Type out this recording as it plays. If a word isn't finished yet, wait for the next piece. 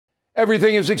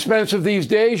Everything is expensive these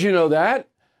days, you know that.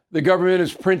 The government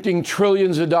is printing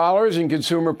trillions of dollars and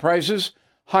consumer prices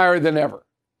higher than ever.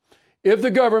 If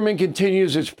the government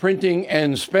continues its printing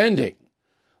and spending,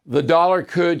 the dollar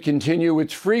could continue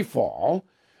its free fall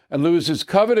and lose its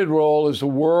coveted role as the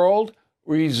world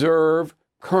reserve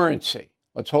currency.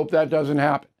 Let's hope that doesn't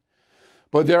happen.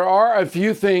 But there are a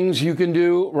few things you can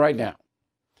do right now.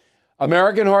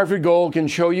 American Hartford Gold can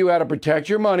show you how to protect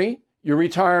your money, your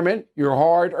retirement, your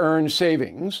hard-earned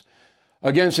savings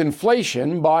against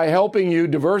inflation by helping you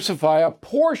diversify a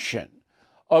portion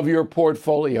of your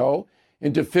portfolio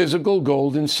into physical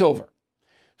gold and silver.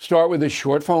 Start with a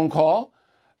short phone call,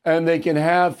 and they can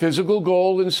have physical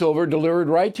gold and silver delivered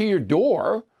right to your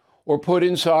door or put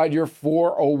inside your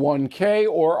 401k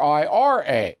or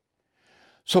IRA.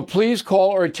 So please call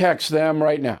or text them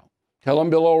right now. Tell them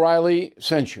Bill O'Reilly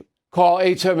sent you. Call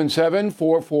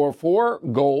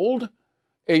 877-444-GOLD,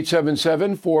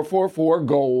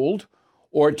 877-444-GOLD,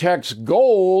 or text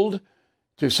GOLD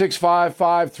to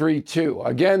 65532.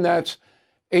 Again, that's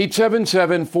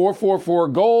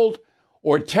 877-444-GOLD,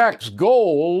 or text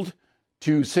GOLD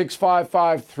to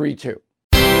 65532.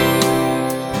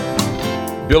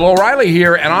 Bill O'Reilly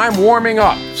here, and I'm warming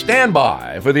up. Stand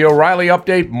by for the O'Reilly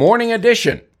Update Morning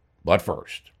Edition. But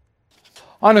first.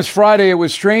 On this Friday, it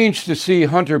was strange to see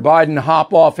Hunter Biden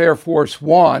hop off Air Force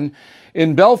One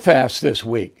in Belfast this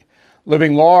week,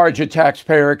 living large at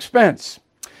taxpayer expense.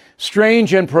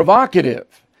 Strange and provocative,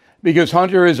 because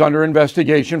Hunter is under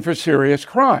investigation for serious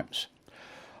crimes.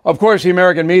 Of course, the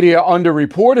American media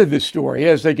underreported this story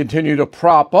as they continue to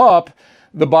prop up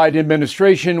the Biden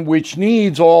administration, which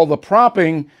needs all the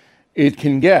propping it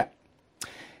can get.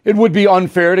 It would be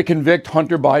unfair to convict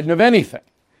Hunter Biden of anything.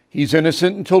 He's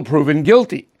innocent until proven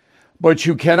guilty. But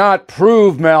you cannot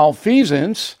prove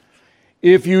malfeasance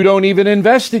if you don't even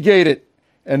investigate it.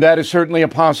 And that is certainly a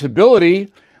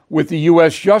possibility with the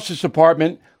U.S. Justice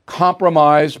Department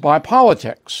compromised by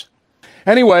politics.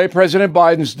 Anyway, President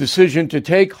Biden's decision to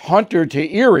take Hunter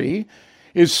to Erie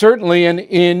is certainly an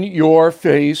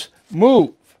in-your-face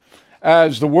move.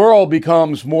 As the world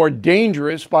becomes more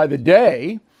dangerous by the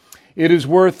day, it is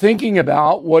worth thinking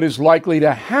about what is likely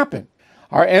to happen.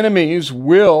 Our enemies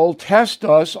will test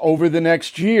us over the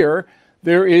next year.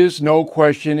 There is no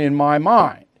question in my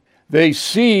mind. They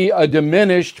see a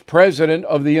diminished president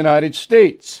of the United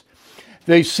States.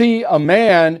 They see a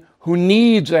man who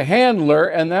needs a handler,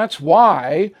 and that's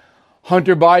why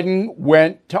Hunter Biden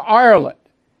went to Ireland.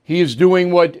 He is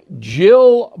doing what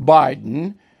Jill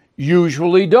Biden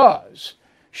usually does,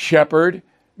 shepherd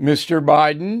Mr.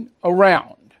 Biden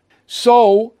around.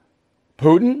 So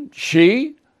Putin,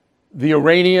 Xi, the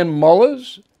Iranian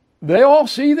mullahs, they all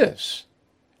see this.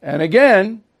 And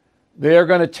again, they are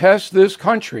going to test this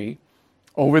country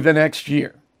over the next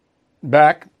year.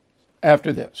 Back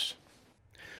after this.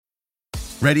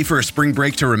 Ready for a spring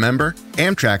break to remember?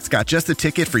 Amtrak's got just the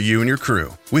ticket for you and your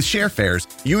crew. With Share Fares,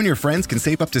 you and your friends can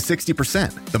save up to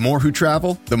 60%. The more who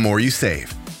travel, the more you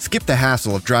save. Skip the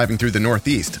hassle of driving through the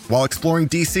Northeast while exploring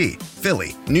D.C.,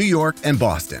 Philly, New York, and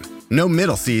Boston. No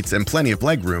middle seats and plenty of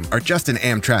legroom are just an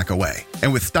Amtrak away.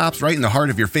 And with stops right in the heart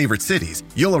of your favorite cities,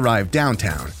 you'll arrive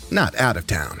downtown, not out of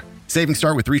town. Savings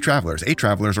start with 3 travelers. 8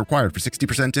 travelers required for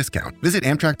 60% discount. Visit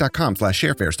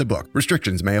Amtrak.com/sharefares to book.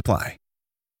 Restrictions may apply.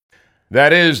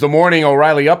 That is the Morning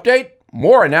O'Reilly Update.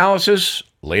 More analysis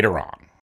later on.